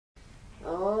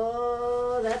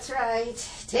Oh, that's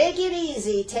right. Take it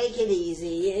easy, take it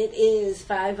easy. It is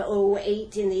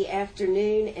 5:08 in the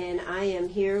afternoon, and I am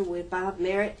here with Bob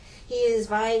Merritt. He is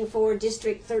vying for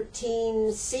District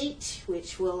 13 seat,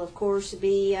 which will, of course,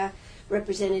 be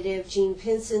Representative Gene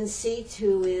Pinson's seat,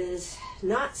 who is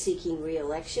not seeking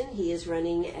re-election. He is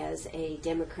running as a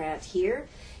Democrat here.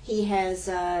 He has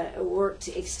worked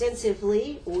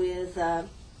extensively with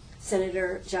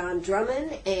Senator John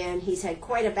Drummond, and he's had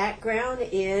quite a background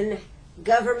in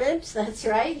government. That's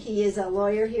right. He is a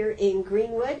lawyer here in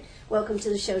Greenwood. Welcome to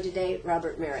the show today,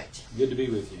 Robert Merritt. Good to be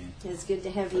with you. It's good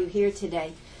to have you here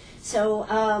today. So,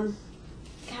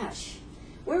 gosh,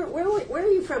 where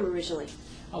are you from originally?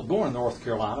 I was born in North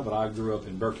Carolina, but I grew up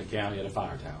in Berkeley County at a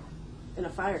fire tower. In a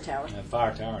fire tower? At a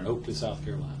fire tower in Oakley, South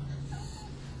Carolina.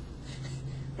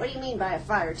 What do you mean by a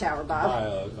fire tower, Bob?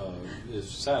 By a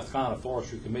South Carolina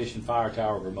Forestry Commission fire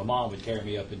tower where my mom would carry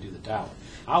me up into the tower.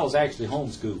 I was actually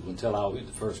homeschooled until I went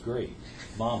to first grade.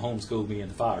 Mom homeschooled me in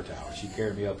the fire tower. She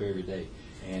carried me up every day,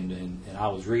 and I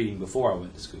was reading before I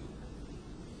went to school.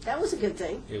 That was a good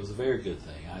thing. It was a very good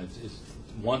thing. It's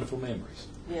wonderful memories.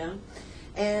 Yeah.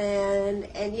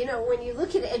 And you know, when you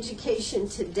look at education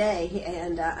today,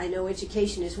 and I know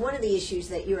education is one of the issues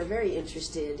that you are very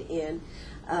interested in,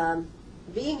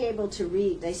 being able to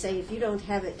read, they say if you don't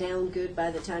have it down good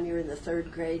by the time you're in the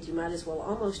third grade, you might as well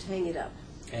almost hang it up.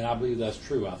 And I believe that's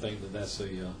true. I think that's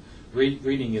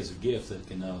reading is a gift that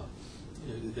can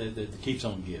that keeps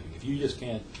on giving. If you just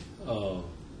can't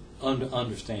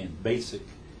understand basic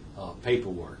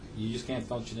paperwork, you just can't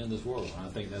function in this world. And I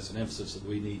think that's an emphasis that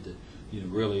we need to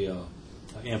really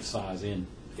emphasize in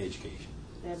education.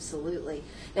 Absolutely.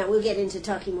 Now, we'll get into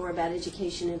talking more about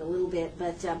education in a little bit,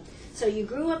 but so you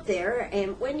grew up there,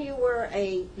 and when you were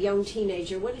a young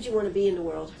teenager, what did you want to be in the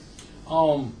world?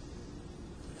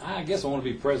 I guess I want to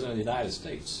be President of the United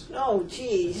States. Oh,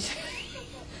 geez.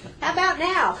 How about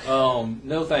now?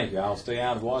 No, thank you. I'll stay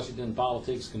out of Washington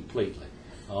politics completely.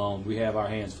 We have our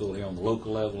hands full here on the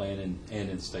local level and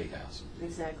in the State House.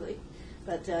 Exactly.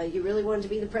 But you really wanted to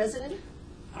be the president?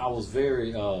 I was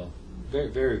very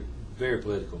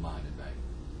political minded back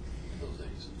in those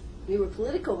days. You were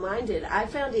political minded. I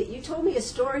found it. You told me a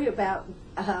story about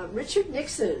Richard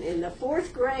Nixon in the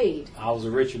fourth grade. I was a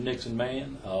Richard Nixon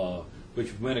man,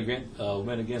 which went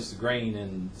against the grain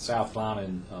in South Carolina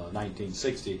in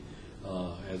 1960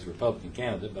 as a Republican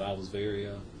candidate. But I was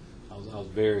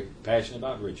very passionate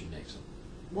about Richard Nixon.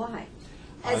 Why?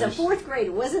 As a fourth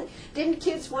grader, didn't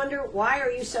kids wonder, why are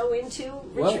you so into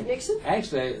Richard Nixon?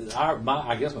 Actually,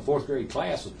 I guess my fourth grade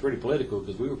class was pretty political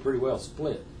because we were pretty well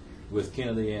split with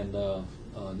Kennedy and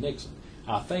Nixon.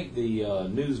 I think the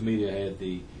news media had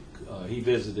he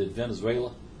visited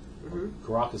Venezuela,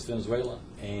 Caracas, Venezuela,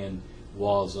 and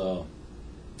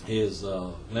his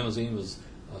limousine was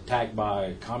attacked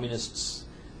by communists,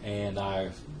 and I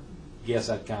guess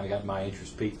that kind of got my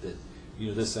interest piqued that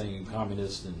this thing,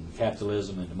 communism and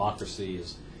capitalism and democracy,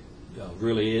 is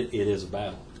really it is a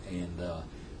battle. And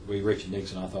Richard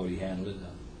Nixon, I thought he handled it.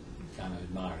 I kind of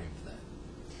admire him for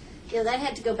that. That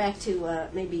had to go back to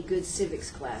maybe good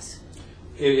civics class.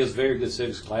 It is a very good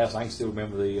civics class. I can still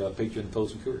remember the picture in the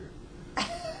Post and Courier.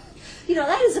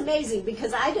 That is amazing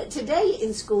because today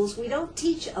in schools we don't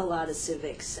teach a lot of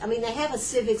civics. I mean, they have a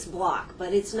civics block,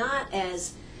 but it's not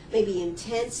as maybe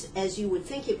intense as you would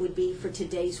think it would be for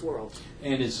today's world.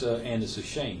 And it's a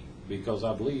shame because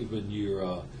I believe when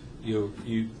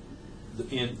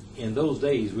in those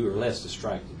days we were less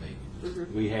distracted maybe.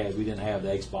 We didn't have the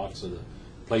Xbox or the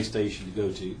PlayStation to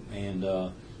go to,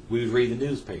 and we would read the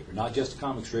newspaper, not just the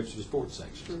comic strips or the sports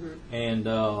sections. And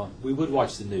we would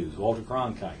watch the news. Walter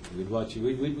Cronkite. We'd watch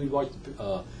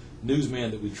the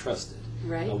newsmen that we trusted.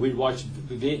 Right. We'd watch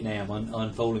Vietnam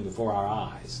unfolding before our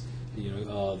eyes.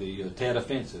 The Tet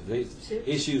Offensive,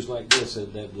 issues like this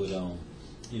that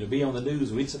would, be on the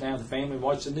news. We'd sit down with the family and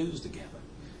watch the news together.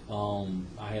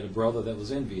 I had a brother that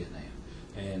was in Vietnam,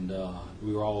 and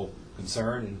we were all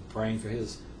concerned and praying for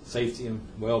his safety and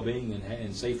well-being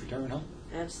and safe return home.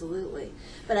 Absolutely,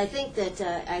 but I think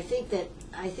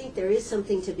there is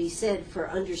something to be said for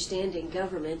understanding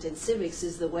government, and civics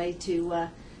is the way to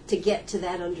get to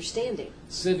that understanding.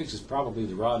 Civics is probably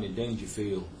the Rodney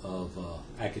Dangerfield of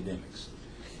academics.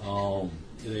 What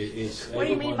do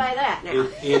you mean by that now?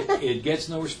 It gets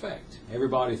no respect.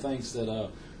 Everybody thinks that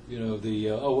we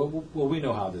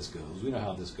know how this goes. We know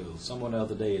how this goes. Someone the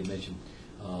other day had mentioned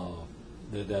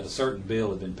that a certain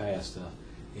bill had been passed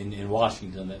in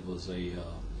Washington that was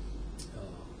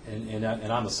and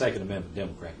I'm a Second Amendment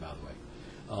Democrat, by the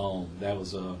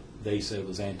way. They said it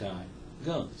was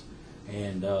anti-guns.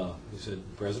 And he said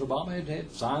President Obama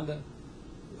had signed the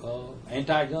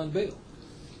anti-gun bill.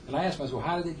 And I asked myself, well,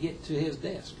 how did it get to his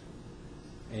desk?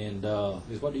 And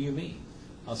he said, what do you mean?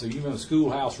 I said, you remember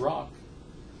Schoolhouse Rock?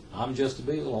 I'm just a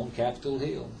bill on Capitol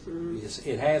Hill.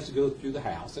 It has to go through the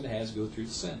House and it has to go through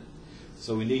the Senate.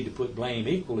 So we need to put blame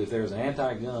equally. If there's an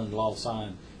anti-gun law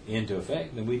signed into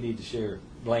effect, then we need to share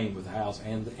blame with the House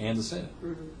and the Senate.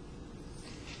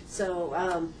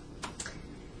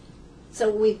 So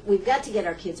we've got to get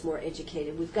our kids more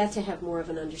educated. We've got to have more of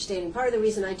an understanding. Part of the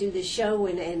reason I do this show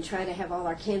and try to have all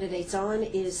our candidates on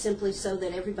is simply so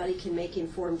that everybody can make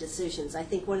informed decisions. I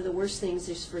think one of the worst things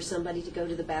is for somebody to go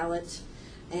to the ballot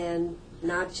and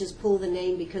not just pull the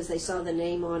name because they saw the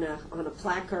name on a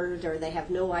placard or they have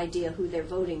no idea who they're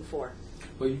voting for.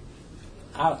 Well,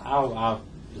 I'll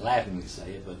laughingly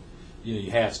say it, but you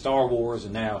have Star Wars,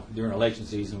 and now during election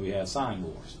season we have sign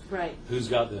wars. Right. Who's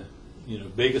got the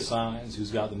biggest signs?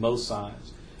 Who's got the most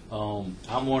signs?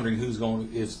 I'm wondering who's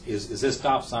going. Is this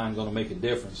stop sign going to make a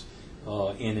difference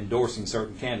in endorsing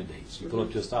certain candidates? You pull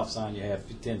up to a stop sign, you have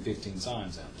 10, 15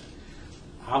 signs out there.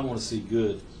 I want to see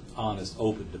good, honest,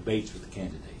 open debates with the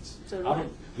candidates. So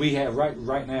we have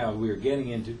right now. We are getting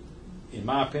into, in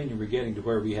my opinion, we're getting to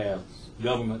where we have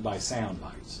government by sound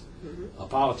bites. A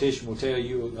politician will tell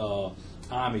you,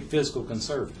 I'm a fiscal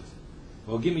conservative.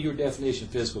 Well, give me your definition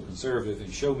of fiscal conservative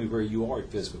and show me where you are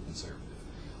fiscal conservative.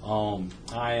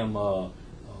 I am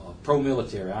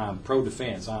pro-military. I'm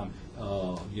pro-defense. I'm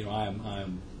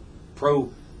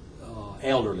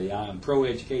pro-elderly. I'm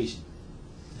pro-education.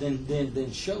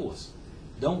 Then show us.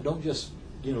 Don't just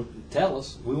tell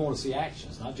us. We want to see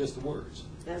actions, not just the words.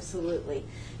 Absolutely.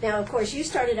 Now, of course, you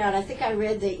started out, I think I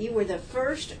read that you were the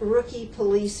first rookie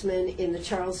policeman in the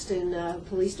Charleston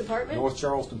Police Department? North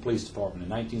Charleston Police Department. In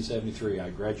 1973,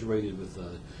 I graduated with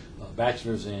a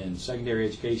bachelor's in secondary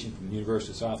education from the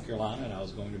University of South Carolina, and I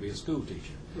was going to be a school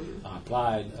teacher. I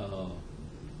applied for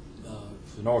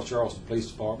the North Charleston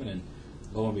Police Department, and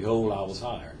lo and behold, I was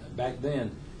hired. Back then,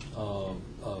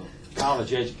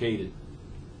 college educated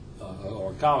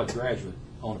or college graduate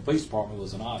on the police department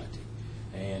was an oddity.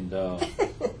 And the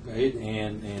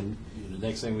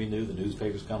next thing we knew, the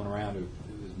newspapers coming around. It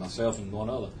was myself and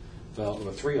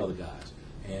three other guys,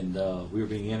 and we were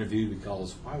being interviewed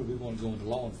because why would we want to go into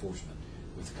law enforcement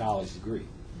with a college degree?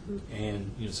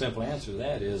 And simple answer to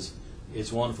that is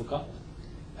it's a wonderful calling.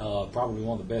 Probably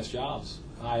one of the best jobs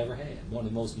I ever had. One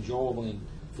of the most enjoyable and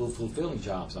fulfilling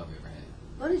jobs I've ever had.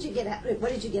 What did you get out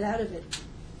of it?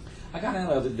 I got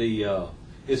out of it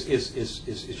it's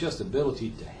just the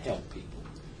ability to help people.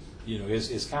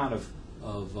 It's kind of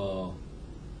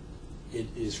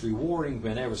it's rewarding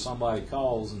whenever somebody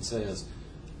calls and says,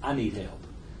 "I need help.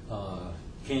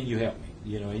 Can you help me?"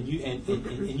 And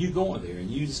you go in there and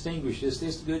you distinguish this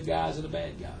the good guys and the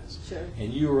bad guys. Sure.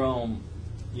 And you're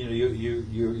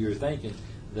thinking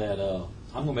that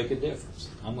I'm going to make a difference.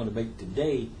 I'm going to make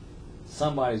today.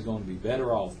 Somebody's going to be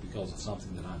better off because of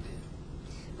something that I did.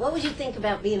 What would you think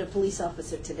about being a police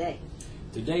officer today?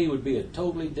 Today would be a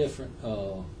totally different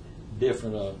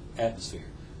atmosphere.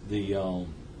 The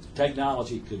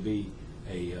technology can be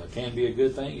a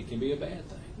good thing. It can be a bad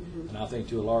thing. And I think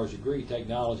to a large degree,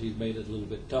 technology has made it a little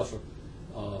bit tougher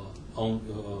for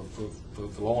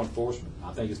law enforcement.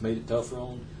 I think it's made it tougher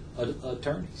on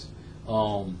attorneys.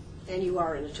 And you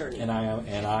are an attorney. And I am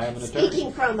an attorney.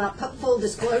 Speaking from full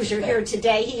disclosure here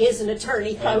today, he is an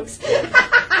attorney, folks.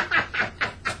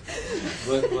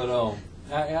 But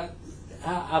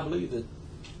I believe that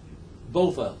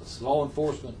both of us, law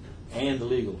enforcement and the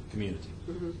legal community,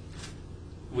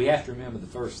 we have to remember the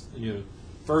first and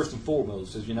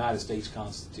foremost is the United States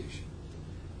Constitution.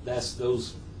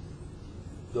 Those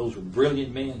were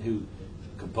brilliant men who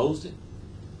composed it.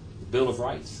 The Bill of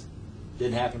Rights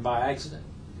didn't happen by accident.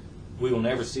 We will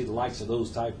never see the likes of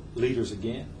those type leaders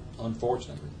again,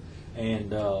 unfortunately.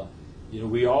 And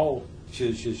we all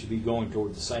should be going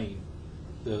toward the same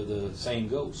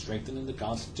goal: strengthening the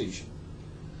Constitution,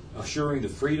 assuring the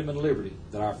freedom and liberty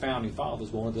that our founding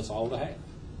fathers wanted us all to have.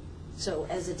 So,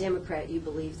 as a Democrat, you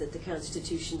believe that the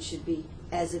Constitution should be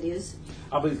as it is?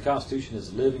 I believe the Constitution is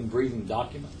a living, breathing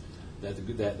document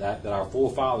that our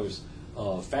forefathers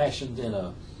fashioned in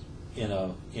a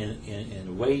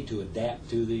way to adapt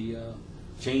to the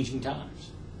changing times.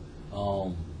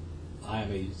 So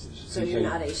you're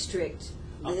not a strict.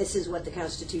 This is what the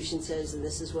Constitution says, and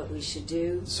this is what we should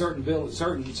do.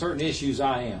 Certain issues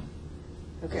I am.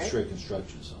 Okay. Strict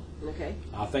instructions on. Okay.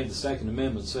 I think the Second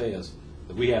Amendment says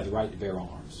that we have the right to bear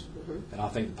arms, and I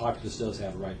think the populace does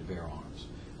have the right to bear arms.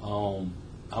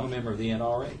 I'm a member of the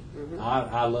NRA.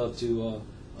 I love to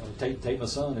take my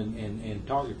son in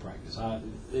target practice.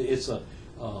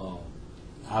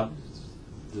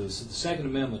 The Second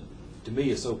Amendment to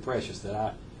me is so precious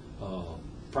that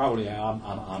probably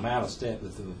I'm out of step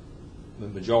with the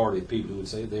majority of people who would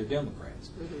say they're Democrats,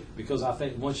 because I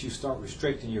think once you start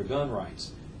restricting your gun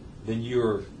rights, then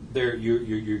you're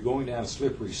going down a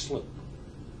slippery slope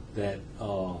that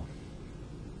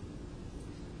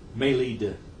may lead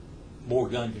to more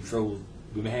gun control.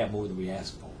 We may have more than we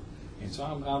ask for, and so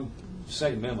I'm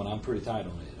Second Amendment. I'm pretty tight on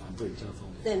it. I'm pretty tough on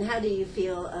it. Then how do you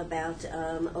feel about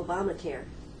Obamacare?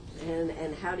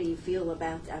 And how do you feel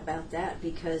about that?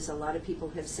 Because a lot of people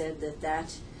have said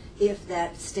that if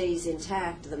that stays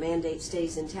intact, the mandate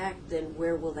stays intact, then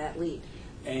where will that lead?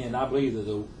 And I believe that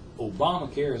the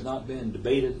Obamacare has not been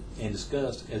debated and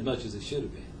discussed as much as it should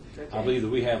have been. Okay. I believe that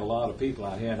we have a lot of people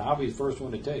out here, and I'll be the first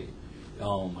one to tell you,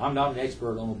 I'm not an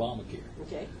expert on Obamacare.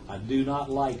 Okay. I do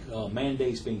not like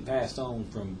mandates being passed on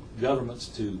from governments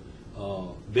to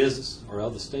business or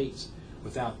other states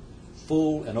without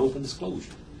full and open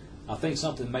disclosure. I think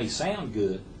something may sound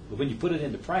good, but when you put it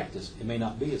into practice, it may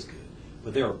not be as good.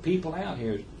 But there are people out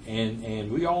here,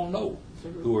 and we all know,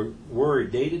 who are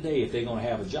worried day to day if they're going to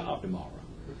have a job tomorrow.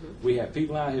 We have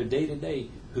people out here day to day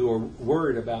who are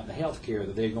worried about the health care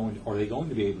that are they going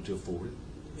to be able to afford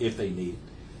it if they need it.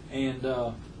 And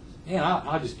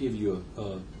I'll just give you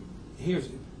here's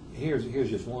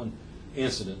just one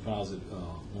incident when I was at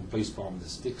one police department that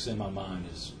sticks in my mind.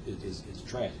 It's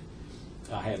tragic.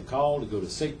 I had a call to go to a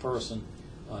sick person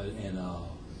in a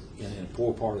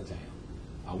poor part of town.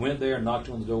 I went there and knocked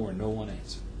on the door and no one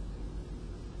answered.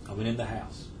 I went in the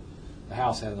house. The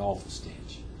house had an awful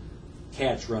stench.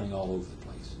 Cats running all over the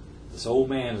place. This old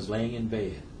man was laying in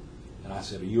bed, and I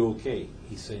said, "Are you okay?"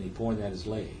 He said, and he pointed at his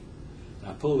leg. And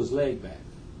I pulled his leg back,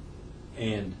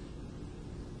 and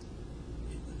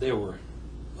there were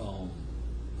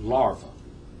larvae.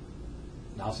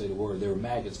 And I'll say the word, there were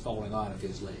maggots falling out of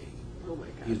his leg. Oh my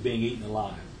God. He was being eaten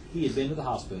alive. He had been to the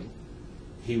hospital.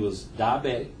 He was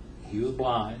diabetic. He was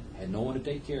blind, had no one to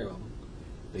take care of him.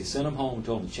 They sent him home and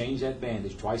told him to change that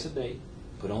bandage twice a day,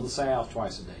 put on the salve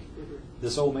twice a day.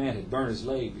 This old man had burned his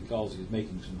leg because he was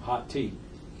making some hot tea,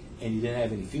 and he didn't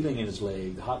have any feeling in his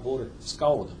leg. The hot water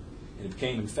scalded him, and it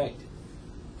became infected.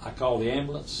 I called the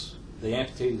ambulance. They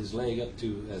amputated his leg up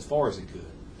to as far as they could,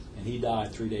 and he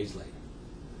died 3 days later.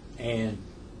 And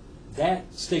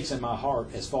that sticks in my heart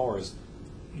as far as,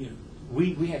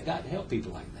 we have got to help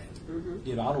people like that. I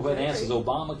don't know whether the answer is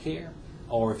Obamacare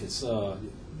or if it's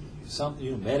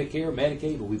something, Medicare,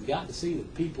 Medicaid, but we've got to see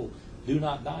that people do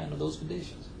not die under those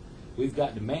conditions. We've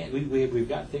got to we've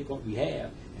got to take what we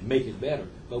have and make it better,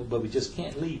 but we just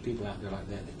can't leave people out there like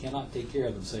that. They cannot take care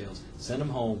of themselves. Send them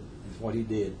home, and what he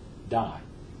did, die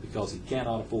because he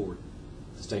cannot afford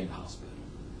to stay in the hospital.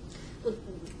 Well,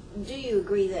 do you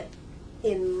agree that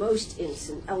in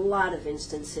a lot of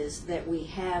instances that we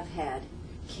have had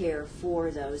care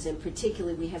for those, and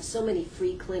particularly we have so many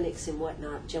free clinics and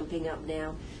whatnot jumping up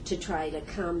now to try to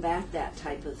combat that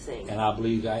type of thing? And I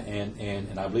believe that,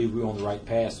 and I believe we're on the right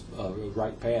path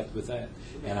with that.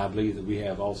 And I believe that we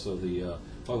have also the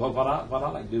what I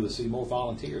like to do is see more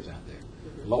volunteers out there.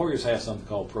 Lawyers have something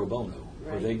called pro bono,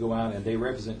 where they go out and they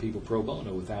represent people pro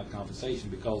bono without compensation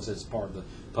because it's part of the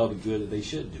public good that they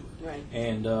should do it. Right.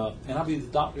 And I believe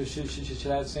the doctors should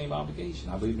have the same obligation.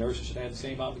 I believe nurses should have the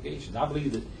same obligation. I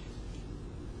believe that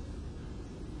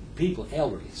people,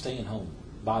 elderly, staying home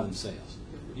by themselves.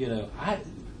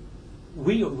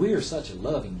 We are such a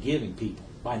loving, giving people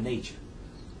by nature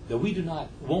that we do not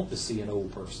want to see an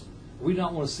old person. We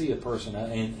don't want to see a person,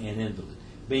 an invalid,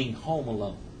 being home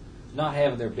alone, not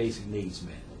having their basic needs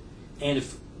met. And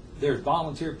if there's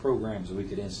volunteer programs that we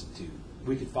could institute,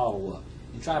 we could follow up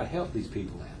and try to help these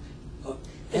people out.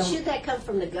 And should that come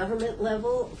from the government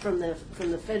level, from the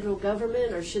federal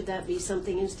government, or should that be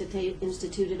something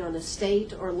instituted on a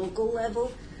state or local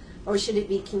level, or should it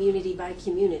be community by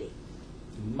community?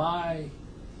 And I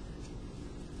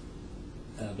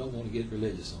don't want to get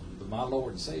religious on it, but my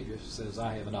Lord and Savior says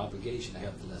I have an obligation to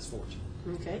help the less fortunate.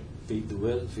 Okay. Feed the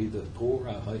widow, feed the poor,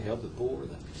 help the poor,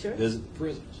 visit the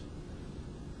prisoners.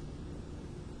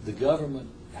 The government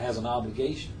has an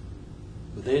obligation,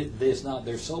 but it's not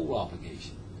their sole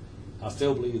obligation. I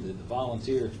still believe that the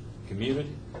volunteer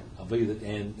community, I believe that,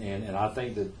 and I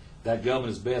think that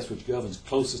government is best which governs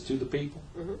closest to the people.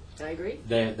 I agree.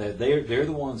 That they're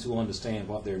the ones who understand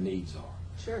what their needs are.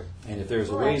 Sure. And if there's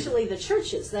a way, actually, the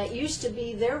churches, that used to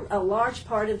be a large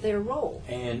part of their role.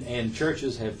 And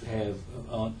churches have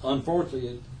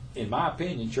unfortunately, in my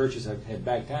opinion, churches have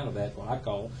backed out of that, what I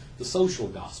call the social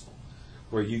gospel,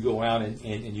 where you go out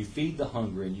and you feed the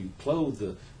hungry and you clothe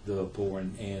the poor,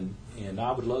 and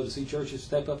I would love to see churches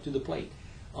step up to the plate.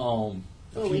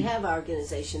 Well, we have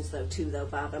organizations though too,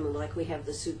 Bob. I mean, like we have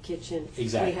the Soup Kitchen,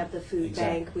 Exactly. we have the Food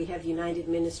Bank, we have United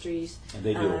Ministries, and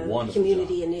they do a wonderful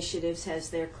Community job. Initiatives has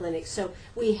their clinics. So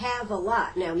we have a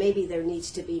lot. Now, maybe there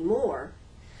needs to be more,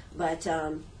 but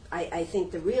I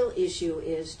think the real issue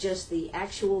is just the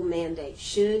actual mandate.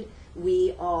 Should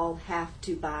we all have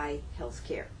to buy health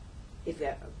care? If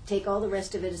take all the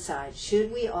rest of it aside,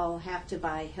 should we all have to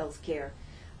buy health care?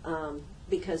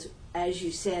 Because, as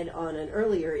you said on an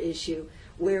earlier issue,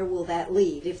 where will that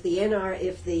lead? If the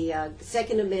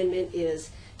Second Amendment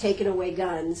is taking away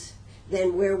guns,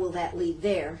 then where will that lead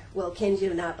there? Well, can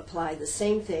you not apply the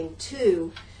same thing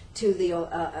to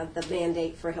the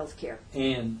mandate for health care?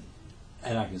 And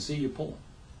I can see your point.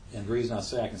 And the reason I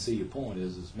say I can see your point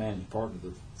is, as managing partner of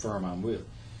the firm I'm with,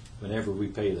 whenever we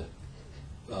pay the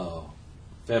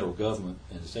federal government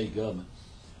and the state government,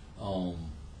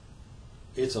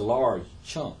 it's a large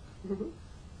chunk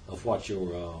of what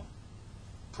your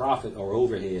profit or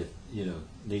overhead,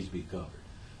 needs to be covered.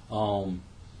 I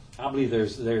believe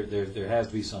there has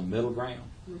to be some middle ground.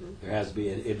 There has to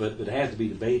be, but it has to be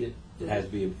debated. It has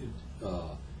to be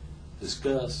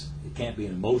discussed. It can't be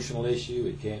an emotional issue.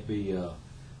 It can't be.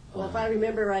 Well, if I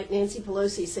remember right, Nancy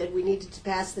Pelosi said we needed to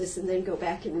pass this and then go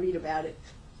back and read about it.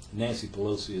 Nancy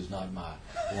Pelosi is not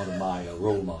one of my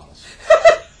role models.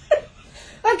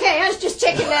 Okay, I was just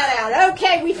checking that out.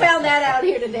 Okay, we found that out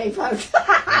here today, folks.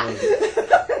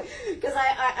 Because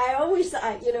I always,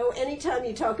 anytime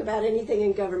you talk about anything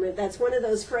in government, that's one of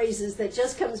those phrases that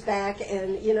just comes back.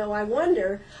 And,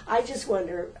 I just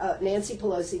wonder, Nancy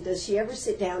Pelosi, does she ever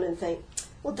sit down and think,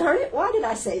 well, darn it, why did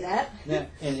I say that? Now,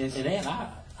 and Ann,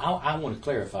 I want to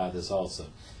clarify this also.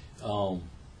 I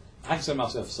consider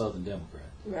myself a Southern Democrat.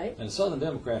 Right. And a Southern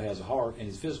Democrat has a heart and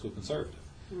he's fiscal conservative.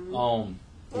 Well,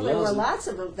 there were lots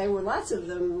of them. There were lots of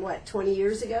them. What, 20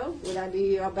 years ago? Would I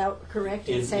be about correct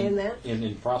in saying that?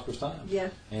 In prosperous times. Yeah.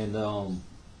 And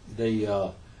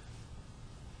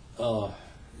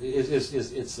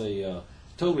it's a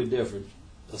totally different.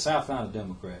 A South Carolina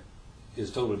Democrat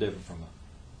is totally different from a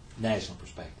national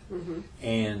perspective.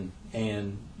 And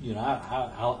I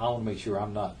want to make sure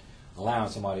I'm not allowing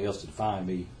somebody else to define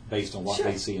me based on what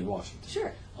they see in Washington.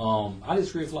 Sure. I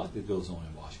disagree with a lot that goes on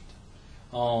in Washington.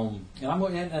 And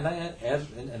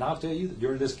I'll tell you that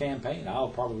during this campaign, I'll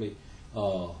probably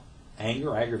anger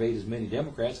or aggravate as many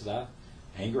Democrats as I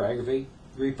anger or aggravate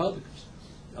the Republicans.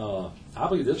 I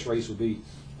believe this race will be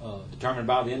determined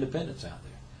by the independents out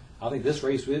there. I think this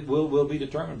race will be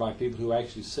determined by people who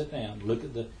actually sit down, look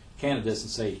at the candidates, and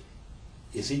say,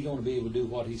 is he going to be able to do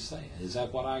what he's saying? Is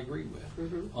that what I agree with?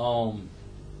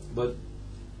 But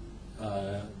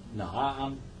no,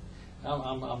 I'm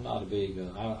not a big.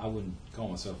 I wouldn't call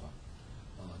myself a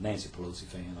Nancy Pelosi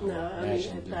fan. No,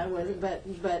 I wasn't.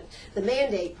 But the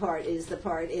mandate part is the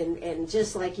part, and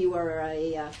just like you are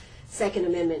a Second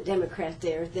Amendment Democrat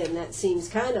there, then that seems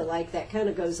kind of like that kind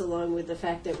of goes along with the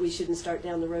fact that we shouldn't start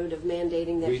down the road of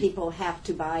mandating that people have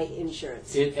to buy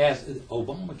insurance.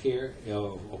 Obamacare,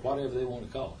 or whatever they want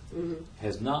to call it,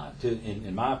 has not,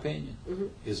 in my opinion,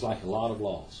 is like a lot of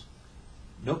laws.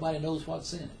 Nobody knows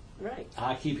what's in it. Right.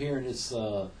 I keep hearing it's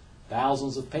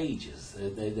thousands of pages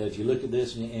that you look at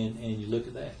this and you look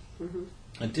at that.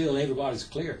 Until everybody's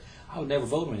clear, I would never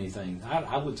vote on anything.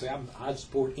 I would say I'd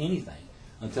support anything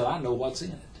until I know what's in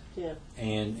it. Yeah.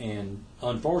 And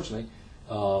unfortunately,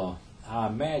 I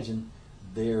imagine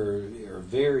there are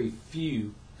very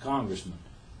few congressmen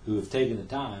who have taken the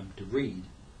time to read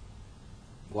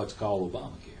what's called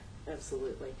Obamacare.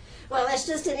 Absolutely. Well, that's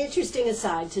just an interesting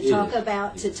aside to talk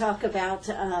about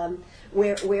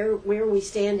where we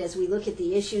stand as we look at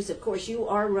the issues. Of course, you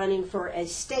are running for a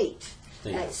state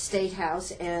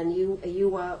house, and you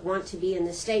want to be in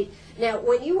the state. Now,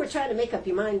 when you were trying to make up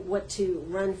your mind what to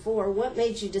run for, what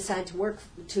made you decide to want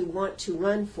to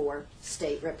run for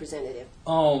state representative?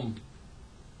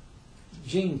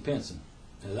 Gene Pinson.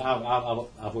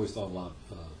 I've always thought a lot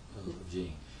of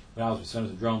Gene. When I was with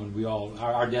Senator Drummond,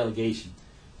 our delegation,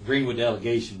 the Greenwood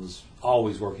delegation, was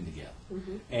always working together.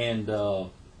 And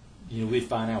we'd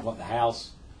find out what the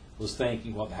House was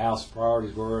thinking, what the House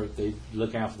priorities were. They'd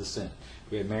look out for the Senate.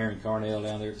 We had Marion Carnell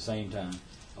down there at the same time,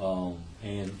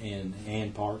 and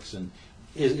Ann Parks, and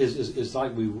it's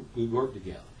like we work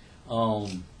together. I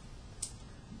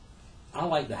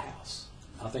like the House.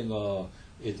 I think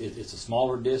it's a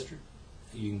smaller district.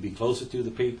 You can be closer to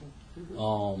the people.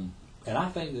 And I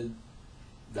think that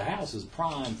the House is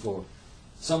primed for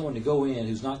someone to go in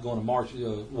who's not going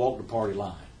to walk the party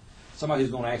line. Somebody who's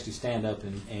going to actually stand up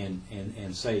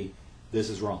and say,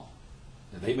 this is wrong.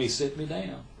 Now, they may sit me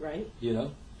down, right?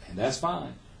 And that's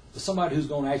fine. somebody who's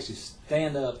going to actually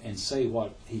stand up and say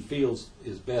what he feels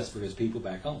is best for his people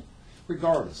back home,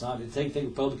 regardless. I take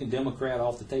Republican, Democrat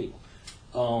off the table.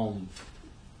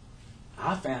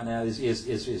 I found out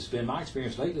it's been my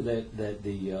experience lately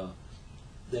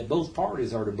that both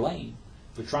parties are to blame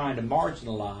for trying to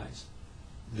marginalize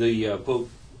the quote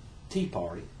Tea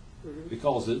Party,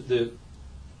 because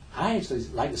I actually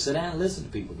like to sit down and listen to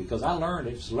people, because I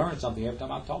learn something every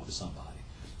time I talk to somebody.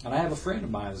 And I have a friend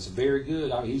of mine that's very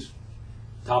good. He's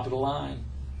top of the line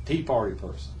Tea Party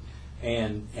person,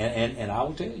 and I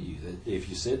will tell you that if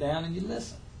you sit down and you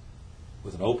listen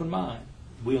with an open mind,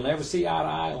 we'll never see eye to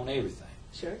eye on everything.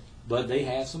 Sure. But they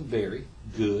have some very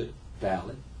good,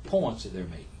 valid points that they're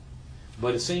making.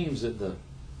 But it seems that the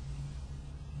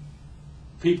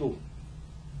people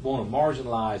want to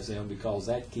marginalize them because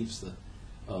that keeps the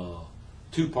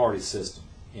two-party system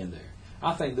in there.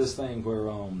 I think this thing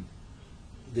where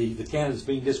the candidates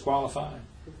being disqualified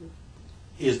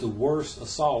is the worst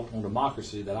assault on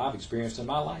democracy that I've experienced in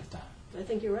my lifetime. I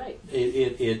think you're right.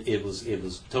 It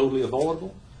was totally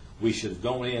avoidable. We should have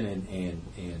gone in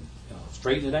and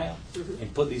straightened it out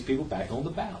and put these people back on the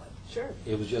ballot. Sure.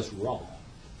 It was just wrong.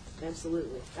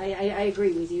 Absolutely. I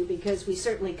agree with you, because we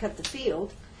certainly cut the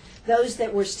field. Those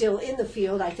that were still in the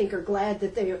field, I think, are glad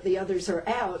that the others are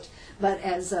out. But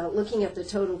as looking at the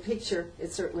total picture,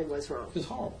 it certainly was wrong. It was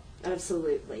horrible.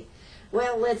 Absolutely.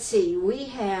 Well, let's see. We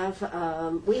have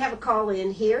a call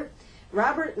in here.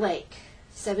 Robert Lake,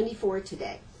 74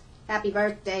 today. Happy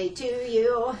birthday to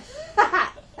you.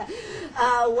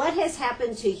 What has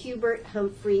happened to Hubert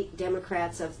Humphrey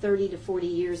Democrats of 30 to 40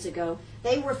 years ago?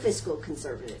 They were fiscal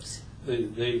conservatives.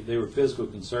 They were fiscal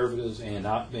conservatives, and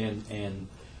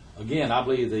again, I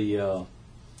believe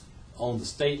on the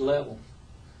state level,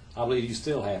 I believe you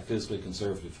still have fiscally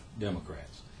conservative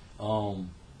Democrats.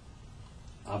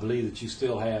 I believe that you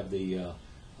still have the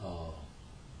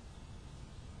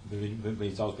when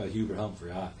you talk about Hubert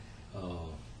Humphrey,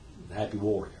 the happy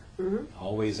warrior,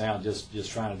 always out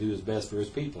just trying to do his best for his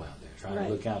people out there, trying to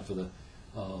look out for the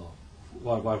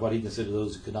what he considered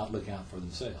those who could not look out for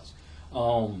themselves.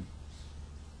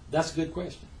 That's a good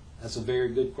question. That's a very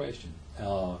good question.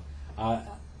 I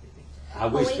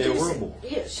wish there were more.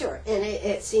 Yeah, sure. And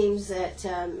it seems that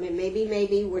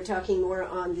maybe we're talking more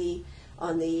on the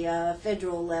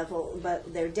federal level,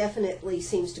 but there definitely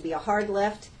seems to be a hard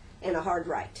left and a hard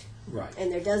right. Right.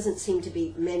 And there doesn't seem to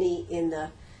be many in the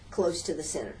close to the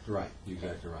center. Right. You're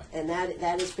exactly right. And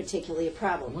that is particularly a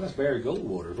problem. Well, that's Barry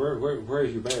Goldwater. Where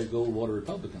is your Barry Goldwater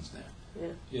Republicans now?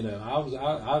 Yeah. You know,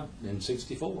 I in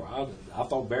 '64. I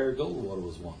thought Barry Goldwater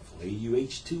was wonderful.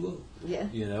 AUH2O. Yeah.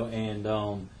 You know, and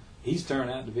he's turned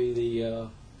out to be the.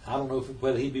 I don't know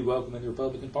whether he'd be welcome in the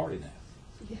Republican Party now.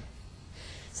 Yeah.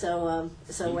 So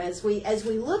as we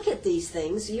look at these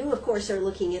things, you of course are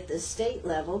looking at the state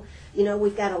level. You know,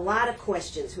 we've got a lot of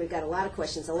questions.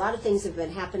 A lot of things have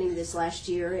been happening this last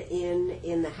year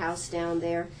in the House down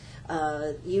there.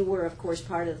 You were, of course,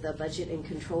 part of the Budget and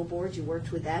Control Board. You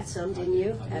worked with that some, didn't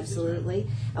you? I did. Absolutely.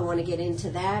 I want to get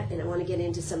into that, and I want to get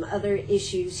into some other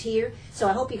issues here. So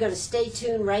I hope you're going to stay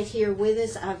tuned right here with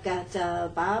us. I've got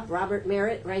Robert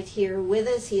Merritt, right here with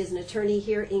us. He is an attorney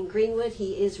here in Greenwood.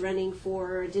 He is running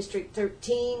for District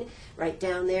 13, right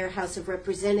down there, House of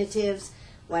Representatives.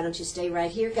 Why don't you stay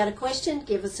right here? Got a question?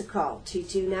 Give us a call,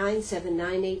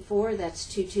 229-7984. That's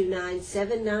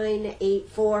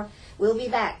 229-7984. We'll be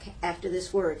back after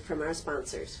this word from our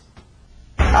sponsors.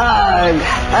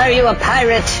 Are you a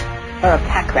pirate or a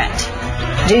pack rat?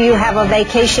 Do you have a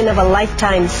vacation of a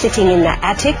lifetime sitting in the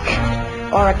attic?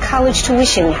 Or a college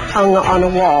tuition hung on a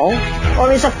wall?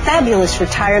 Or is a fabulous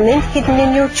retirement hidden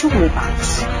in your jewelry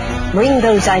box? Bring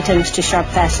those items to Sharp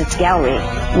Facets Gallery.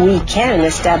 We can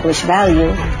establish value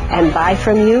and buy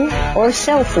from you or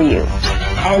sell for you.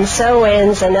 And so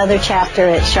ends another chapter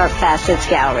at Sharp Facets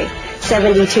Gallery,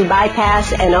 72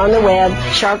 Bypass, and on the web,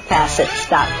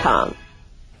 sharpfacets.com.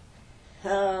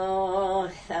 Oh,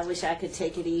 I wish I could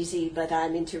take it easy, but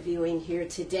I'm interviewing here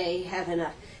today, having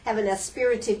a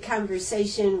spirited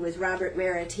conversation with Robert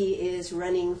Merritt. He is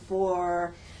running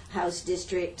for House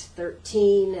District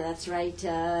 13. That's right.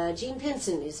 Gene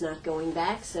Pinson is not going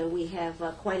back, so we have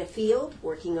quite a field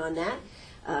working on that.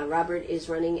 Robert is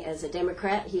running as a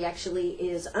Democrat. He actually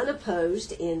is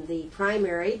unopposed in the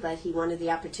primary, but he wanted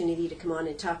the opportunity to come on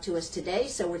and talk to us today,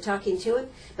 so we're talking to him.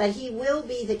 But he will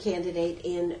be the candidate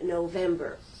in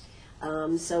November.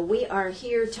 So we are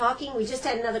here talking. We just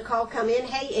had another call come in.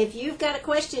 Hey, if you've got a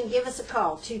question, give us a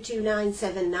call,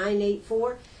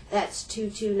 229-7984. That's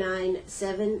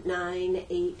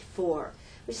 229-7984.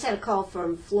 We just had a call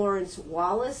from Florence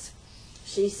Wallace.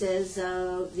 She says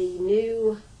the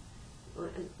new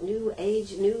New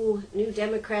age, new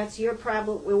Democrats. Your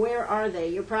problem, where are they?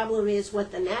 Your problem is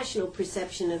what the national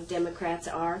perception of Democrats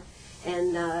are,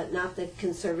 and not the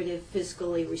conservative,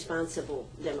 fiscally responsible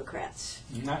Democrats.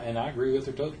 And I agree with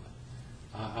her totally.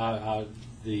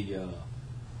 The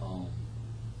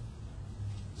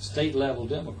state level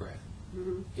Democrat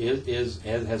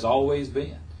has always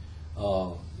been,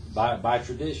 by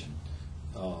tradition,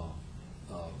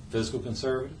 fiscal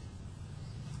conservative.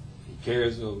 He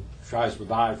tries to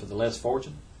provide for the less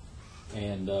fortunate,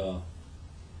 and although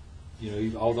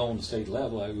on the state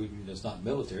level, it's not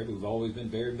military, but we've always been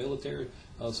very military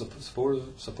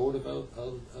supportive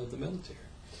of the military.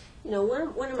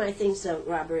 One of my things, though,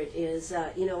 Robert, is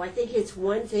I think it's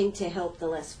one thing to help the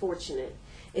less fortunate.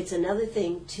 It's another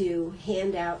thing to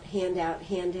hand out,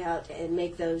 and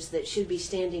make those that should be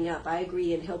standing up. I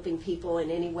agree in helping people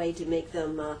in any way to make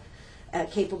them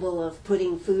capable of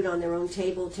putting food on their own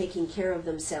table, taking care of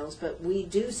themselves. But we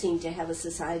do seem to have a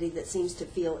society that seems to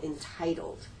feel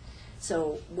entitled.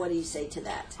 So what do you say to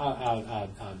that? I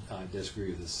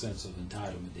disagree with this sense of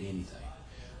entitlement to anything.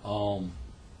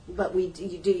 But we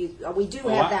do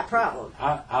have that problem.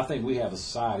 I think we have a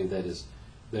society that is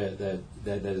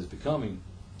becoming.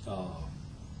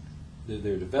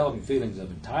 They're developing feelings of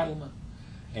entitlement,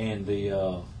 and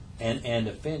and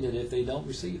offended if they don't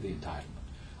receive the entitlement.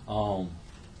 How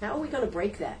are we going to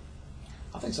break that?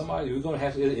 I think we're going to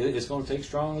have to. It's going to take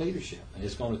strong leadership, and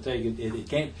it's going to take.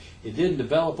 It didn't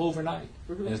develop overnight,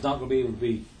 and it's not going to be able to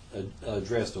be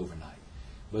addressed overnight.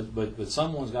 But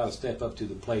someone's got to step up to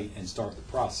the plate and start the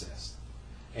process.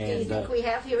 And, do you think we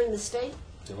have here in the state?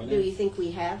 Do you think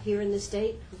we have here in the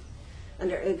state?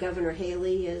 Under Governor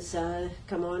Haley has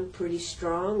come on pretty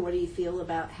strong. What do you feel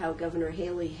about how Governor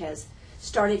Haley has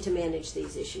started to manage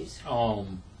these issues?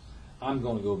 I'm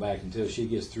going to go back until she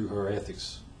gets through her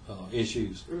ethics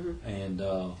issues, and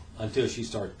until she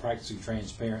starts practicing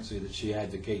transparency that she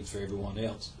advocates for everyone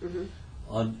else.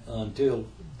 Until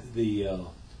the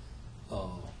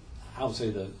I would say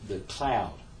the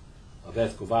cloud of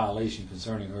ethical violation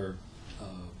concerning her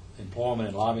employment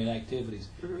and lobbying activities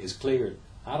is cleared.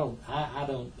 I don't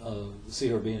see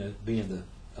her being the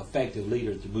effective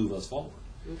leader to move us forward.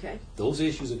 Okay. Those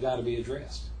issues have got to be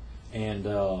addressed. And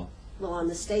well, on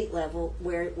the state level,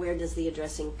 where does the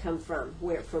addressing come from?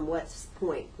 From what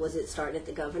point? Was it start at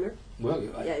the governor? Well,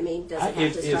 does it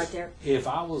have to start there? If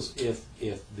I was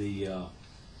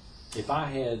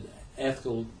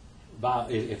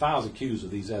accused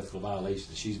of these ethical violations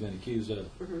that she's been accused of,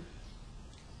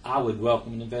 I would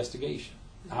welcome an investigation.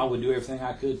 I would do everything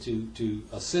I could to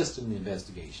assist in the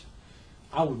investigation.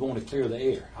 I would want to clear the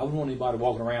air. I wouldn't want anybody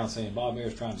walking around saying Bob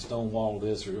Merritt's trying to stonewall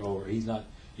this or he's not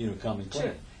coming clean.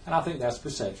 Sure. And I think that's the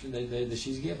perception that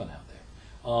she's given out there.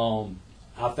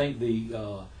 I think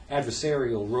the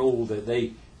adversarial role that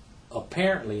they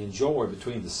apparently enjoy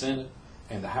between the Senate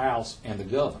and the House and the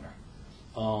governor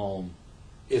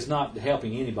is not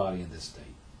helping anybody in this state.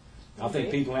 I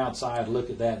think people outside look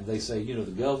at that and they say,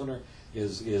 the governor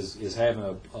is having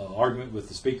an argument with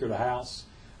the Speaker of the House,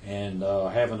 and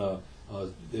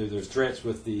there's threats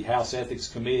with the House Ethics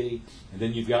Committee, and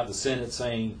then you've got the Senate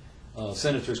saying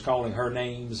senators calling her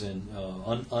names and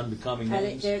unbecoming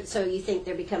names. So you think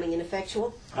they're becoming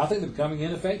ineffectual? I think they're becoming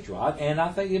ineffectual, and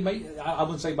I think I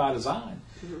wouldn't say by design,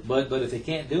 but if they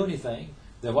can't do anything,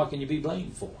 then what can you be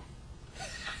blamed for?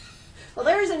 Well,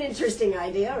 there's an interesting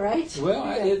idea, right? Well,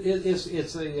 it's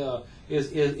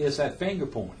that finger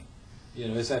pointing.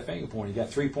 It's that finger pointing. You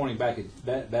got three pointing back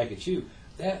at you.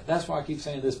 That's why I keep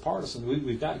saying this partisan.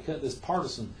 We've got to cut this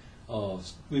partisan.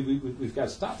 We've got to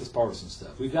stop this partisan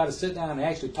stuff. We've got to sit down and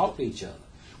actually talk to each other.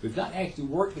 We've got to actually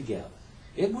work together.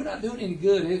 We're not doing any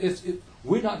good.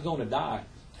 We're not going to die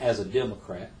as a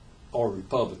Democrat or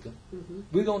Republican.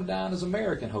 We're going to die as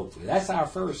American, hopefully. That's our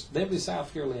first. They'll be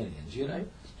South Carolinians,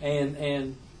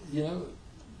 and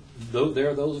there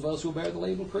are those of us who bear the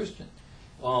label Christian.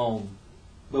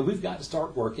 But we've got to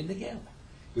start working together.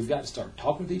 We've got to start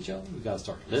talking with each other. We've got to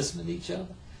start listening to each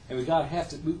other, and we have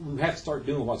to start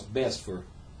doing what's best for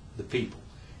the people.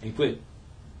 And quit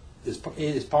this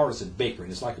partisan bickering.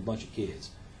 It's like a bunch of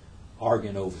kids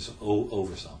arguing over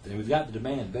something. And we've got to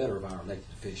demand better of our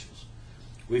elected officials.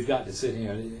 We've got to sit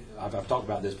here. I've talked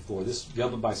about this before. This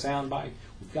government by soundbite.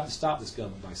 We've got to stop this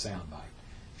government by soundbite.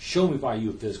 Show me why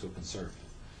you're a fiscal conservative.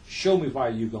 Show me why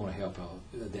you're going to help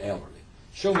the elderly.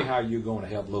 Show me how you're going to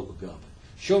help local government.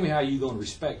 Show me how you're going to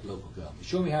respect local government.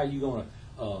 Show me how you're going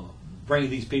to bring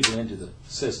these people into the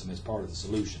system as part of the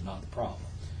solution, not the problem.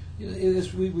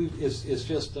 It's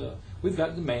just we've got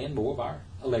to demand more of our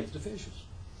elected officials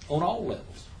on all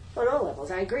levels. On all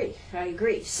levels, I agree. I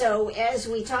agree. So as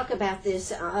we talk about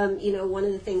this, you know, one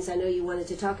of the things I know you wanted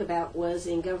to talk about was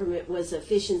in government was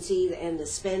efficiency and the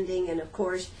spending. And of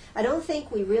course, I don't think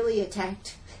we really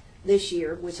attacked this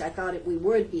year, which I thought we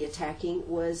would be attacking,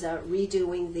 was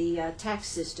redoing the tax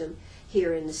system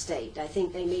here in the state. I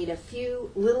think they made a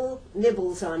few little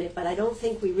nibbles on it, but I don't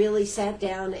think we really sat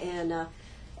down and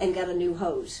got a new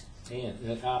hose.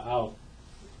 And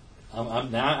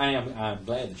I'm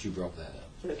glad that you brought that up.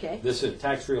 Okay. This is a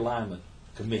Tax Realignment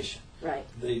Commission. Right.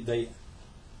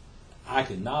 I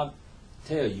cannot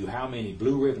tell you how many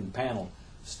blue ribbon panel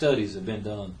studies have been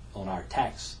done on our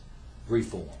tax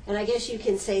reform. And I guess you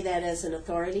can say that as an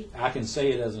authority. I can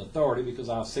say it as an authority because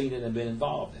I've seen it and been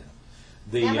involved in it.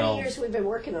 How many years we've been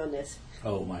working on this?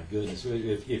 Oh my goodness!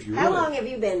 If you how long have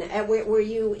you been? Were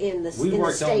you in the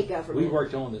state government? We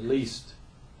worked on at least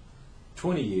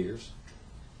 20 years.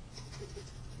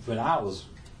 When I was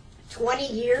 20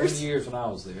 years. 20 years when I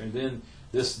was there, and then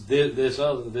this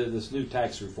new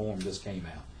tax reform just came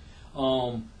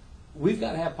out. We've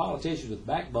got to have politicians with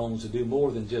backbones to do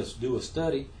more than just do a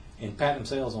study and pat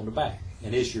themselves on the back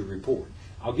and issue a report.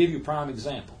 I'll give you a prime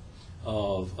example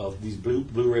of these blue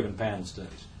ribbon panel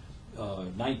studies. I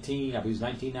believe it was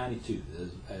 1992,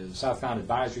 the South Carolina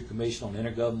Advisory Commission on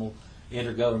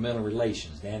Intergovernmental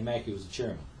Relations. Dan Mackey was the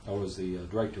chairman, or was the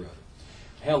director of it.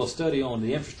 Held a study on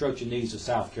the infrastructure needs of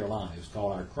South Carolina. It was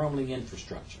called Our Crumbling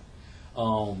Infrastructure.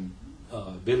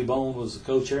 Billy Bone was the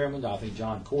co-chairman. I think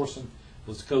John Corson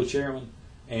was the co-chairman.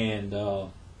 And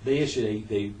they issued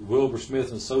Wilbur Smith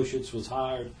and Associates was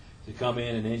hired to come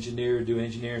in and do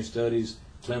engineering studies.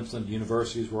 Clemson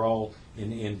universities were all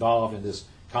involved in this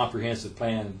comprehensive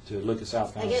plan to look at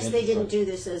South Carolina. I guess they didn't do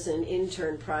this as an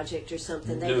intern project or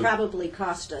something. They probably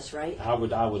cost us, right? I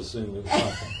would assume it was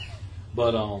something.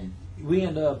 But we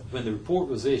ended up, when the report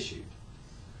was issued,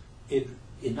 in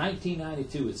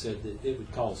 1992 it said that it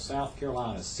would cost South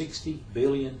Carolina $60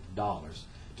 billion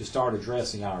to start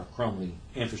addressing our crumbling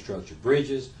infrastructure: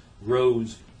 bridges,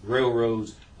 roads,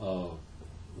 railroads,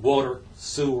 water,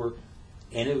 sewer,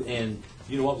 and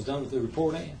you know what was done with the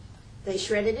report, Ann? They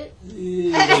shredded it?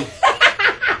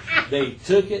 They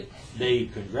took it, they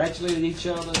congratulated each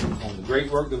other on the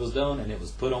great work that was done, and it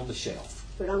was put on the shelf.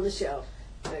 Put on the shelf.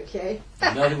 Okay.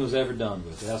 Nothing was ever done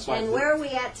with it. That's why. And where are we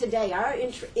at today? Our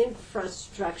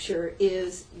infrastructure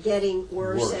is getting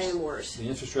worse and worse. The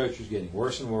infrastructure is getting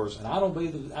worse and worse, and I don't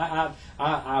believe that.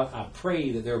 I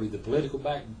pray that there will be the political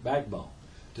backbone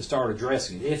to start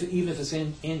addressing it, even if it's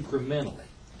incrementally.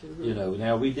 Mm-hmm. You know,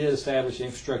 now we did establish an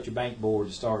infrastructure bank board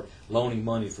to start loaning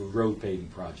money for road paving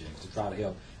projects to try to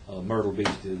help Myrtle Beach,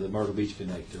 the Myrtle Beach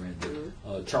connector,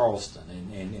 and Charleston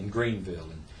and Greenville,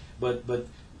 but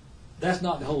that's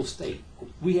not the whole state.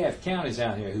 We have counties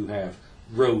out here who have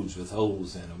roads with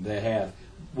holes in them, that have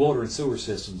water and sewer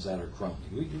systems that are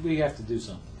crumbling. We have to do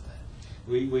something with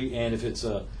that. And if it's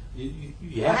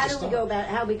you have to start.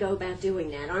 How do we go about doing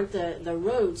that? Aren't the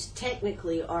roads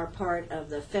technically are part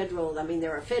of the federal? I mean,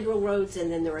 there are federal roads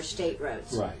and then there are state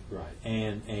roads. Right.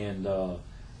 And you know,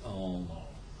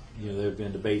 there have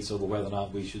been debates over whether or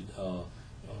not we should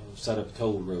set up a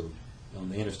toll road on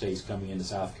the interstates coming into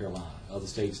South Carolina. Other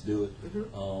states do it.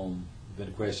 Mm-hmm. Been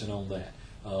a question on that.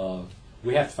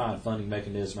 We have to find a funding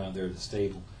mechanism out there that's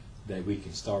stable, that we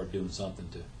can start doing something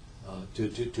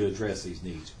to address these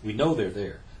needs. We know they're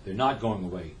there. They're not going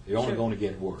away. They're only going to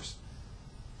get worse.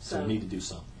 So we need to do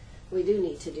something. We do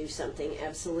need to do something,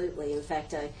 absolutely. In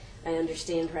fact, I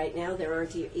understand right now there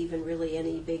aren't even really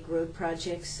any big road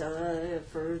projects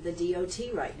for the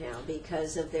DOT right now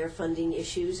because of their funding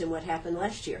issues and what happened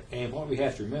last year. And what we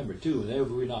have to remember, too,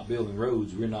 whenever we're not building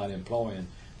roads, we're not employing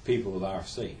people of our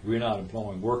state. We're not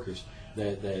employing workers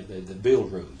that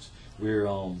build roads. We're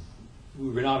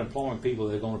not employing people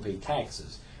that are going to pay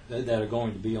taxes, that are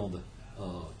going to be on the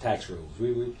tax rolls.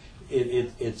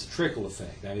 It's a trickle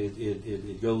effect. I mean,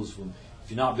 it goes from,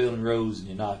 if you're not building roads and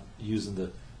you're not using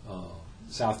the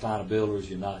South Carolina builders,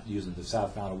 you're not using the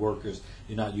South Carolina workers,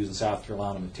 you're not using South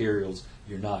Carolina materials,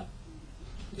 you're not.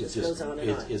 It's just goes on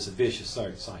and on. It's a vicious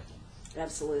cycle.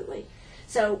 Absolutely.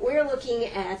 So we're looking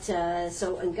at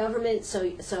so in government,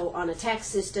 so on a tax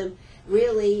system.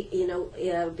 Really,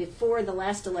 before the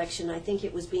last election, I think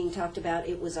it was being talked about,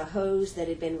 it was a hose that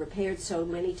had been repaired so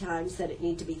many times that it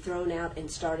needed to be thrown out and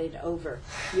started over.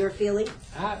 Your feeling?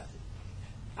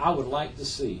 I would like to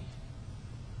see,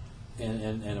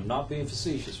 and I'm not being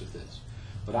facetious with this,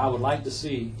 but I would like to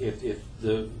see if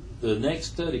the next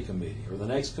study committee or the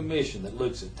next commission that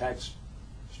looks at the tax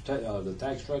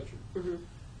structure, mm-hmm.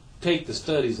 take the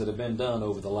studies that have been done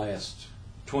over the last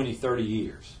 20, 30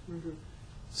 years. Mm-hmm.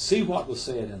 See what was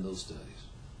said in those studies.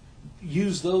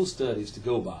 use those studies to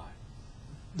go by.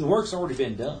 The work's already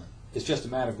been done. It's just a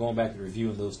matter of going back and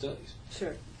reviewing those studies.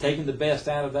 Sure. Taking the best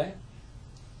out of that,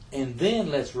 and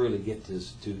then let's really get to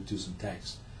some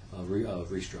tax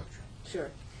restructuring. Sure.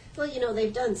 Well, you know,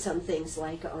 they've done some things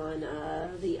like on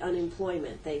the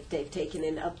unemployment. They've taken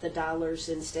in up the dollars.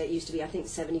 Instead, it used to be, I think,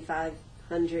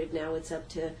 7,500. Now it's up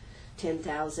to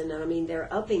 10,000. I mean, they're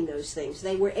upping those things.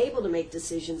 They were able to make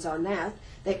decisions on that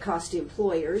cost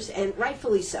employers, and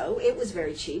rightfully so. It was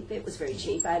very cheap. It was very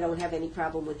cheap. I don't have any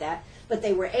problem with that. But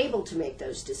they were able to make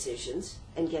those decisions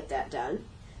and get that done.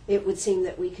 It would seem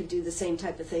that we could do the same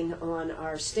type of thing on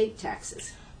our state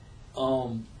taxes.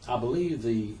 I believe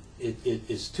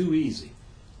it's too easy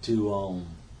to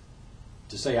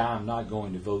say I'm not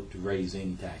going to vote to raise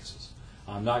any taxes.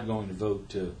 I'm not going to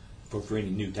vote for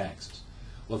any new taxes.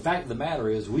 Well, the fact of the matter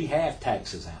is we have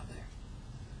taxes out there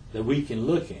that we can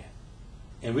look at,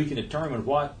 and we can determine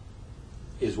what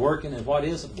is working and what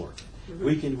isn't working. Mm-hmm.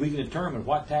 We can determine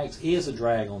what tax is a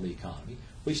drag on the economy,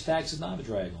 which tax is not a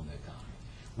drag on the economy.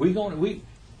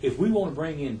 If we want to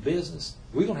bring in business,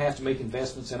 we're going to have to make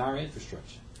investments in our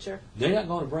infrastructure. Sure. They're not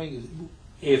going to bring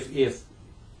if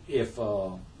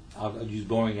I'll use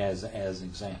Boeing as an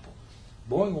example.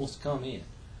 Boeing wants to come in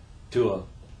to a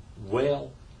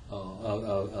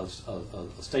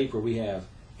state where we have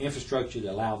infrastructure to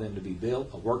allow them to be built,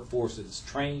 a workforce that's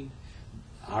trained.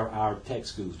 Our tech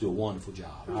schools do a wonderful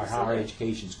job. Our higher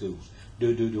education schools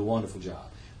do a wonderful job.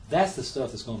 That's the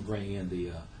stuff that's going to bring in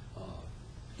the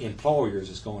employers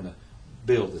that's going to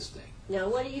build this thing. Now,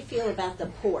 what do you feel about the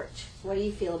port? What do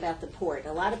you feel about the port?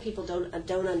 A lot of people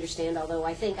don't understand, although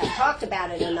I think I talked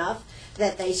about it enough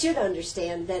that they should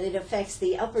understand that it affects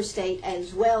the upper state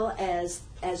as well as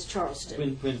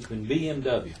Charleston. When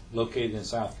BMW, located in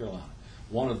South Carolina,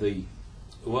 one of the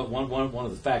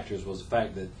factors was the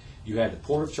fact that you had the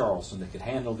Port of Charleston that could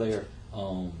handle their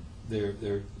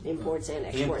imports and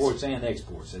exports. And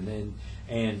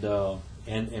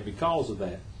because of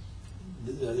that,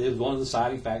 it was one of the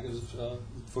deciding factors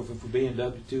for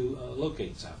BMW to locate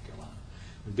in South Carolina.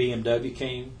 When BMW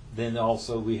came, then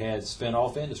also we had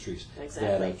spin-off industries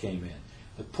that came in.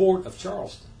 The Port of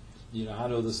Charleston, you know, I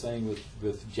know this thing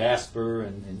with Jasper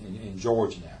and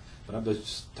Georgia now, but I'm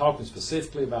just talking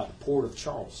specifically about the Port of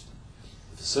Charleston.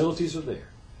 The facilities are there.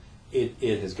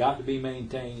 It has got to be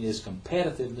maintained. Its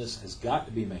competitiveness has got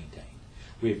to be maintained.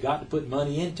 We have got to put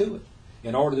money into it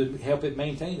in order to help it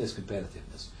maintain this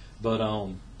competitiveness. But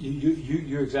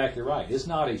you're exactly right. It's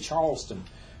not a Charleston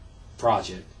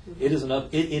project.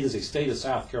 Mm-hmm. It is a state of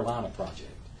South Carolina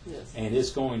project. Yes. And it's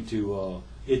going to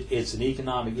it's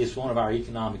one of our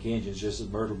economic engines, just as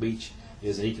Myrtle Beach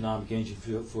is an economic engine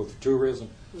for tourism.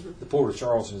 Mm-hmm. The Port of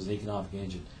Charleston is an economic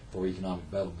engine for economic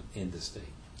development in this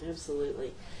state.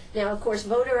 Absolutely. Now, of course,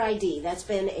 voter ID, that's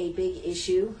been a big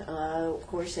issue, of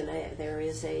course, and there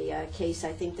is a case,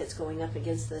 I think, that's going up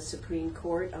against the Supreme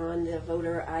Court on the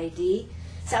voter ID.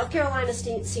 South Carolina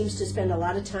seems to spend a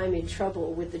lot of time in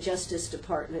trouble with the Justice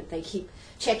Department. They keep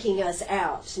checking us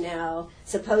out. Now,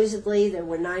 supposedly there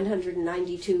were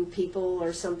 992 people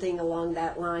or something along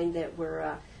that line that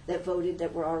voted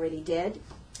that were already dead.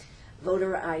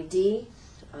 Voter ID,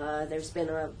 there's been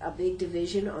a big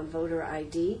division on voter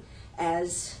ID.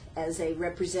 As a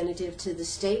representative to the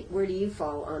state, where do you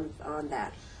fall on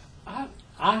that?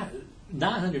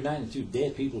 992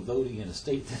 dead people voting in a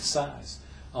state this size.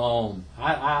 I'm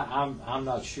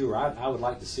not sure. I would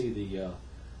like to see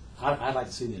I'd like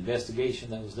to see the investigation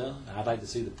that was done. I'd like to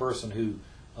see the person who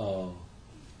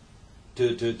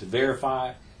to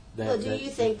verify that. Well, do you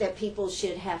think that people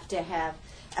should have to have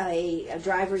a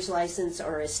driver's license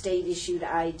or a state-issued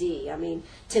ID? I mean,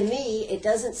 to me, it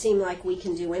doesn't seem like we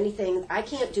can do anything. I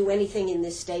can't do anything in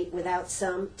this state without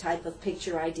some type of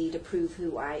picture ID to prove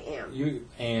who I am.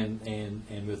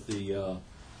 And with the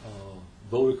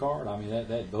voter card, I mean,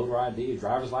 that voter ID,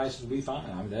 driver's license would be fine.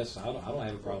 I mean, I don't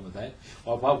have a problem with that.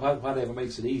 Whatever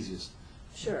makes it easiest.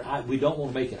 Sure. We don't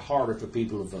want to make it harder for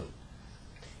people to vote.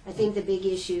 I think the big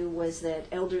issue was that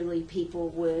elderly people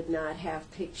would not have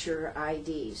picture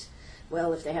IDs.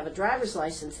 Well, if they have a driver's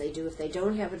license, they do. If they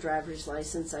don't have a driver's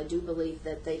license, I do believe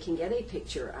that they can get a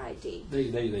picture ID.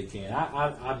 They can.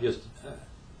 I'm just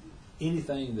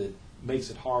anything that makes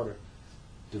it harder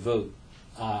to vote,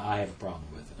 I have a problem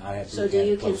with it. I have to. So do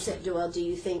you consider? Well, do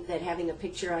you think that having a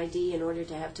picture ID in order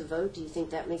to have to vote, do you think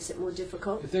that makes it more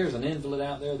difficult? If there's an invalid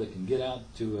out there that can get out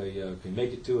to can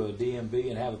make it to a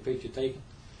DMV and have a picture taken.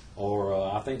 Or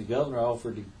I think the governor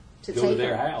offered to go to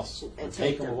their house and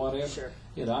take them or whatever. Sure.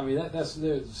 You know, I mean that's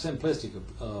their simplistic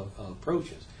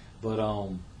approaches. But I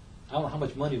don't know how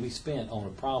much money we spent on a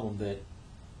problem that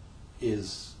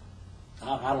is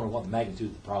I don't know what the magnitude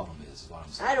of the problem is what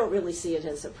I'm saying. I don't really see it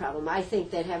as a problem. I think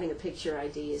that having a picture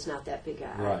ID is not that big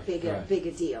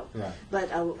a deal. Right.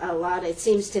 But a lot, it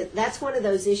seems to, that's one of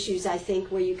those issues, I think,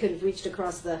 where you could have reached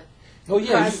across the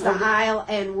aisle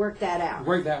and work that out.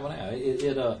 Work that one out.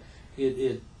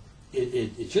 It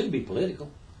shouldn't be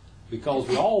political, because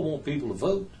we all want people to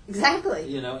vote. Exactly.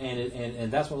 You know,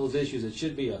 and that's one of those issues that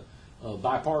should be a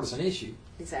bipartisan issue.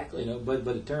 Exactly. You know, but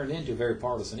it turned into a very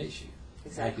partisan issue.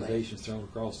 Exactly. Accusations thrown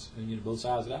across, both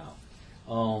sides of the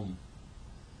aisle.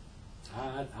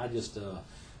 I just,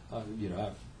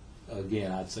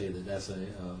 again, I'd say that that's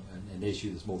an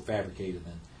issue that's more fabricated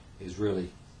than is really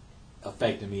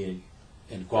affecting me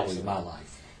in the quality of my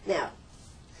life. Now,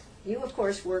 you of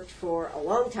course worked for a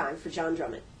long time for John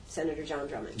Drummond, Senator John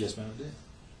Drummond. Yes, ma'am, I did.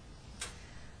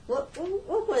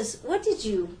 What did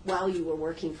you, while you were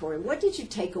working for him, what did you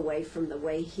take away from the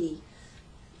way he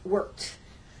worked?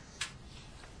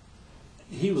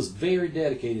 He was very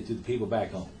dedicated to the people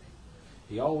back home.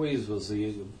 He always was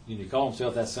he called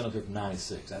himself that senator from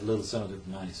 '96, that little senator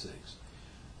from '96.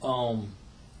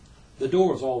 The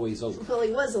door was always open. Well,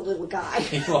 he was a little guy.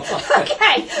 okay,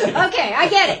 I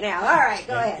get it now. All right,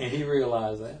 go ahead. And he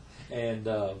realized that. And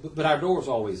but our door was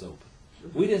always open.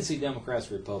 We didn't see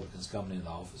Democrats or Republicans coming into the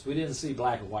office. We didn't see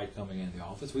black or white coming into the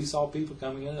office. We saw people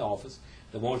coming into the office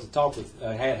that wanted to talk with,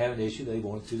 had an issue they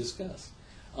wanted to discuss.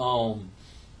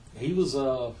 He was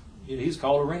he was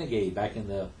called a renegade back in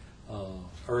the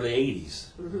early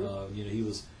 '80s. Mm-hmm. He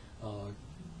was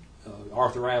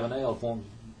Arthur Ravenel, former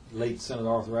late Senator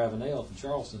Arthur Ravenel from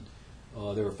Charleston.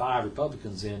 There were 5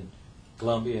 Republicans in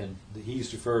Columbia, and he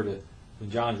used to refer to, when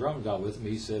John Drummond got with him,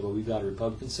 he said, "Well, we've got a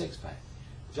Republican six-pack."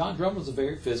 John Drummond was a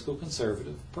very fiscal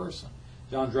conservative person.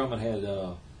 John Drummond had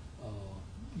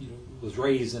was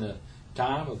raised in a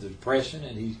time of the Depression,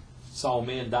 and he saw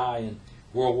men die in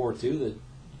World War II that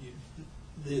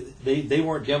they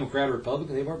weren't Democrat or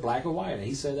Republican, they weren't black or white, and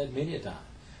he said that many a time.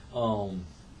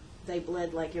 They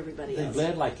bled like everybody else. They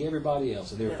bled like everybody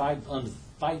else, and they were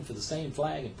fighting for the same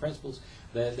flag and principles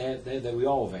that we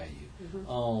all value.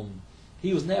 Mm-hmm.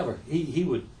 He was never he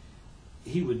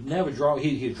would never draw.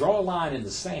 He'd draw a line in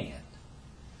the sand,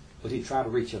 but he'd try to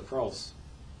reach across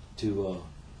to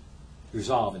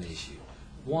resolve an issue.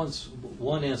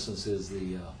 One instance is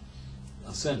a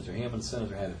senator. Him and the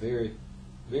senator had it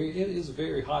was a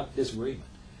very hot disagreement,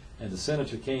 and the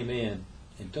senator came in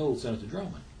and told Senator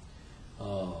Drummond,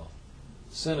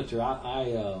 "Senator,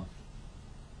 I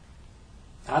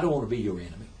don't want to be your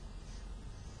enemy."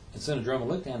 And Senator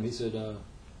Drummond looked at him. He said,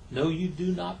 "No, you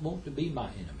do not want to be my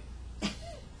enemy."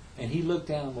 And he looked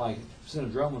at him like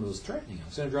Senator Drummond was threatening him.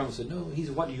 Senator Drummond said, "No." He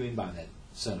said, "What do you mean by that,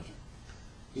 Senator?"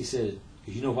 He said,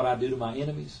 "Because you know what I do to my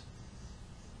enemies?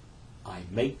 I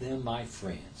make them my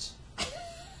friends."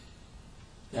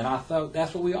 And I thought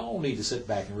that's what we all need to sit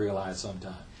back and realize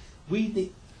sometime.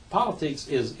 Politics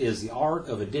is the art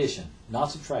of addition,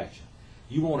 not subtraction.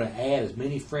 You want to add as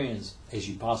many friends as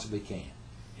you possibly can.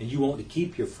 And you want to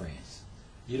keep your friends.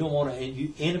 You don't want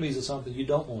to, enemies are something you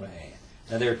don't want to add.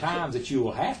 Now, there are times that you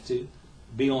will have to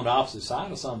be on the opposite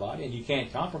side of somebody, and you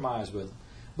can't compromise with them.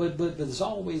 But there's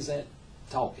always that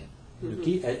talking.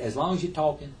 Mm-hmm. As long as you're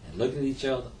talking and looking at each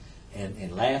other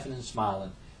and laughing and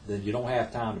smiling, then you don't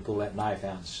have time to pull that knife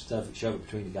out and shove it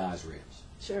between the guy's ribs.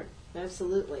 Sure,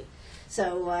 absolutely.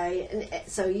 So,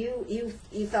 so you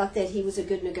thought that he was a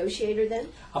good negotiator then?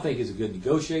 I think he's a good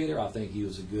negotiator. I think he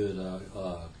was a good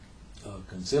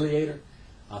conciliator.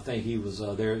 I think he was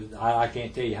there. I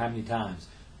can't tell you how many times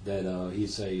that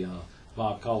he'd say,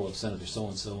 "Bob, call up Senator so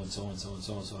and so and so and so and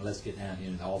so and so. Let's get down here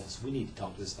in the office. We need to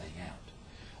talk this thing out."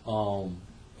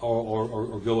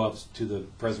 Or go up to the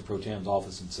President Pro Tem's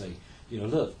office and say,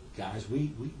 "Look, guys,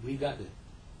 we got to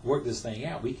work this thing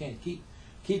out. We can't keep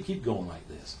going like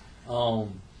this."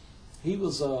 He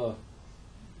was.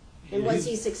 And was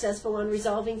he successful in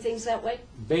resolving things that way?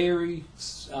 Very.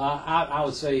 I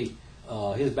would say.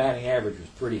 His batting average was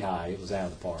pretty high. It was out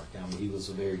of the park. I mean, he was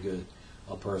a very good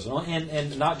person,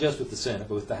 and not just with the Senate,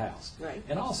 but with the House. Right.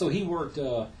 And also, he worked.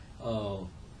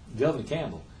 Governor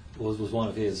Campbell was one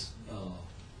of his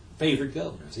favorite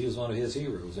governors. He was one of his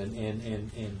heroes,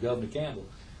 and Governor Campbell.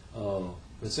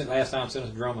 Last time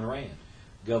Senator Drummond ran,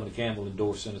 Governor Campbell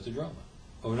endorsed Senator Drummond.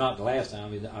 Or not the last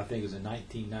time. I think it was in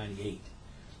 1998.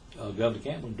 Governor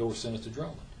Campbell endorsed Senator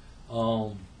Drummond,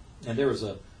 and there was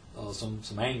some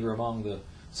anger among the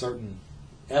certain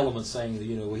elements saying that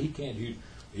well, he can't he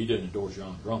didn't endorse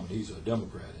John Drummond, he's a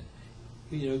Democrat,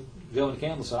 and Governor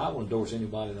Campbell said, "I will endorse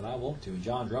anybody that I want to," and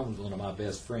John Drummond's one of my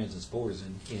best friends and supporters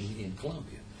in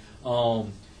Columbia.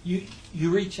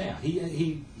 You reach out.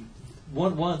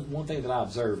 One thing that I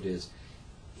observed is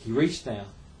He reached out.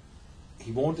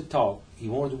 He wanted to talk. He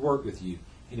wanted to work with you,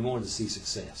 and he wanted to see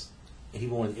success. And he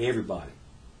wanted everybody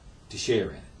to share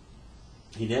in it.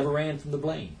 He never ran from the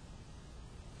blame,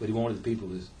 but he wanted the people,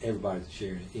 everybody to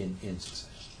share in success.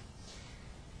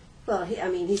 Well,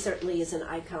 he certainly is an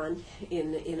icon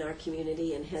in our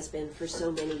community and has been for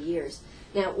so many years.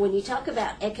 Now, when you talk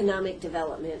about economic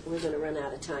development, we're going to run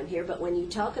out of time here, but when you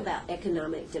talk about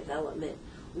economic development,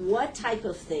 what type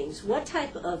of things, what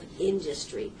type of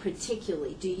industry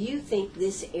particularly do you think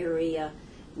this area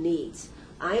needs?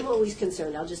 I'm always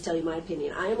concerned, I'll just tell you my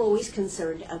opinion, I am always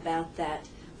concerned about that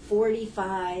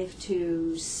 45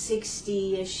 to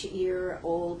 60-ish year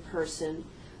old person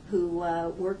who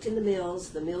worked in the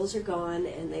mills are gone,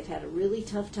 and they've had a really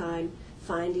tough time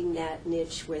finding that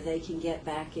niche where they can get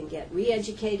back and get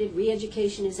re-educated.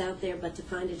 Re-education is out there, but to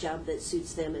find a job that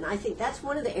suits them. And I think that's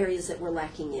one of the areas that we're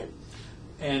lacking in.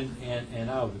 And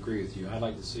I would agree with you. I'd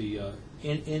like to see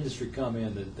industry come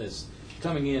in that's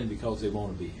coming in because they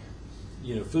want to be here.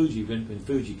 You know, Fuji, when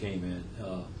Fuji came in,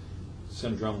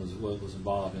 Senator Drummond was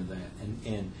involved in that.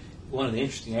 And one of the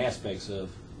interesting aspects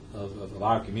of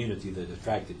our community that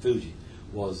attracted Fuji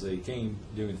was they came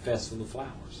during the Festival of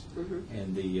Flowers. Mm-hmm.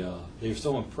 And they were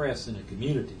so impressed in a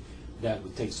community that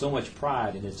would take so much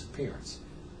pride in its appearance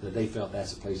that they felt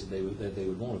that's the place that they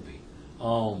would want to be.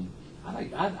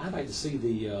 I'd like to see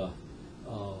the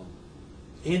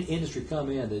industry come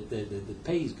in that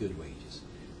pays good wages.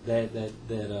 That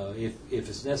if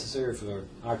it's necessary for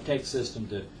our tech system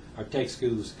our tech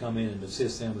schools to come in and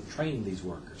assist them with training these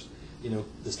workers, you know,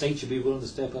 the state should be willing to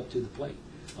step up to the plate.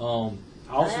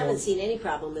 I haven't seen any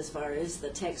problem as far as the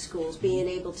tech schools being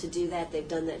able to do that. They've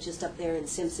done that just up there in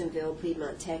Simpsonville.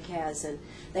 Piedmont Tech has, and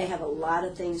they have a lot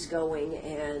of things going.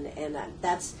 And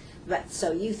that's. But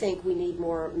so you think we need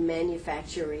more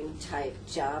manufacturing type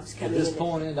jobs coming in? At this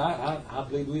point, I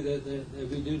believe that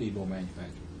we do need more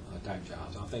manufacturing type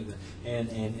jobs. I think that,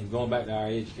 and going back to our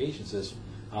education system,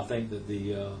 I think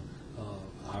that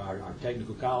our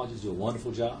technical colleges do a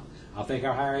wonderful job. I think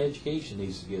our higher education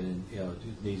needs to get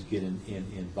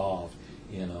involved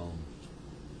in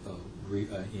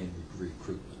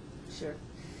recruitment. Sure.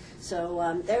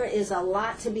 So there is a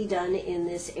lot to be done in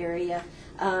this area.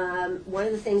 One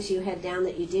of the things you had down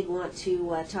that you did want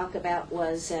to talk about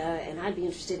was, and I'd be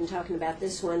interested in talking about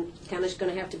this one, kind of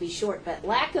going to have to be short, but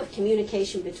lack of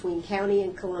communication between county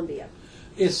and Columbia.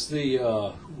 It's the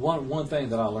one thing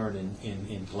that I learned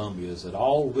in Columbia is that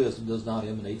all wisdom does not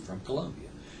emanate from Columbia.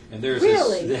 And there's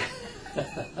really?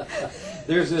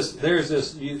 there's this.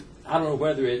 I don't know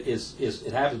whether it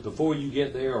happens before you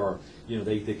get there, or you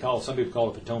know some people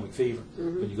call it Potomac fever.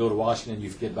 Mm-hmm. When you go to Washington, you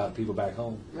forget about the people back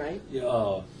home. Right.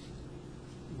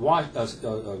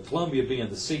 Columbia being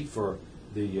the seat for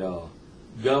the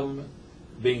government,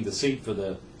 being the seat for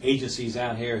the agencies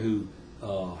out here who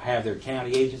have their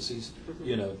county agencies. Mm-hmm.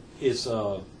 You know, it's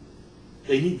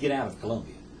they need to get out of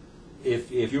Columbia.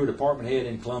 If you're a department head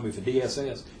in Columbia for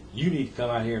DSS, you need to come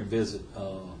out here and visit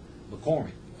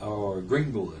McCormick or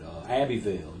Greenwood,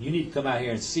 Abbeville. You need to come out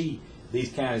here and see these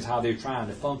counties, how they're trying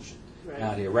to function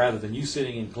out here, rather than you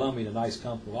sitting in Columbia in a nice,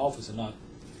 comfortable office and not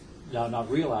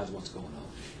realize what's going on.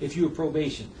 If you're a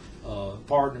probation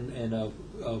partner and a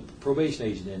probation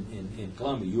agent in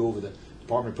Columbia, you over the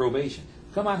Department of Probation,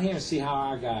 come out here and see how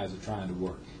our guys are trying to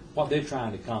work, what they're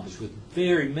trying to accomplish with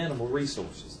very minimal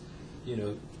resources. You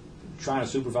know, trying to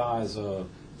supervise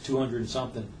 200 and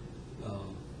something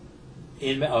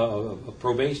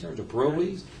probationers or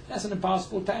parolees, that's an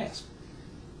impossible task.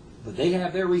 But they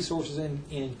have their resources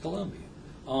in Columbia.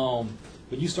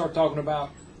 When you start talking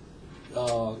about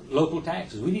local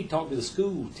taxes, we need to talk to the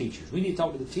school teachers. We need to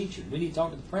talk to the teachers. We need to talk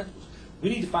to the principals. We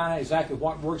need to find out exactly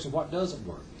what works and what doesn't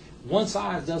work. One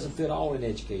size doesn't fit all in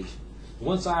education.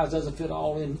 One size doesn't fit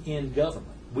all in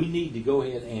government. We need to go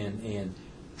ahead and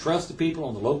trust the people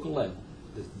on the local level,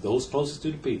 those closest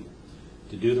to the people,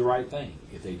 to do the right thing.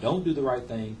 If they don't do the right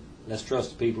thing, let's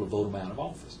trust the people to vote them out of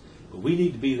office. But we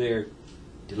need to be there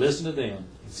to listen to them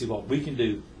and see what we can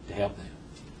do to help them.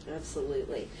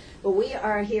 Absolutely. Well, we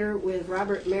are here with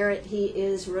Robert Merritt. He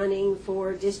is running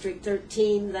for District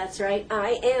 13. That's right.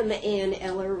 I am Ann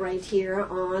Eller right here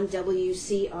on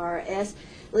WCRS.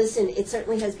 Listen, it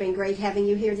certainly has been great having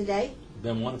you here today.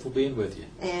 Been wonderful being with you.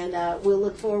 And we'll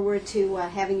look forward to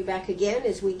having you back again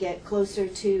as we get closer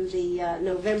to the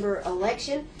November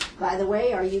election. By the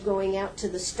way, are you going out to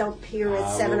the stump here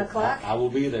at 7 o'clock? I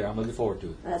will be there. I'm looking forward to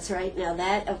it. That's right. Now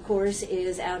that, of course,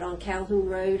 is out on Calhoun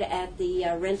Road at the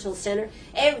rental center.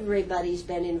 Everybody's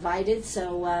been invited,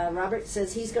 so Robert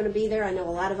says he's going to be there. I know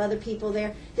a lot of other people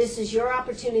there. This is your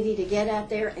opportunity to get out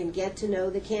there and get to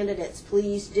know the candidates.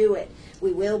 Please do it.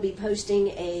 We will be posting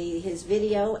his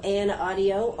video and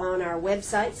audio on our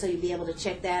website, so you'll be able to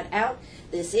check that out.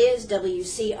 This is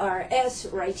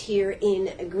WCRS right here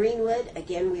in Greenwood.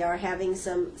 Again, we are having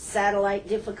some satellite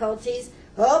difficulties.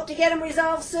 Hope to get them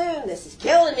resolved soon. This is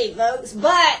killing me, folks.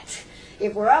 But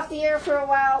if we're off the air for a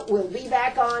while, we'll be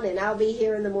back on, and I'll be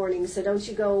here in the morning. So don't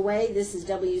you go away. This is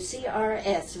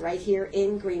WCRS right here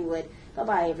in Greenwood.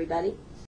 Bye-bye, everybody.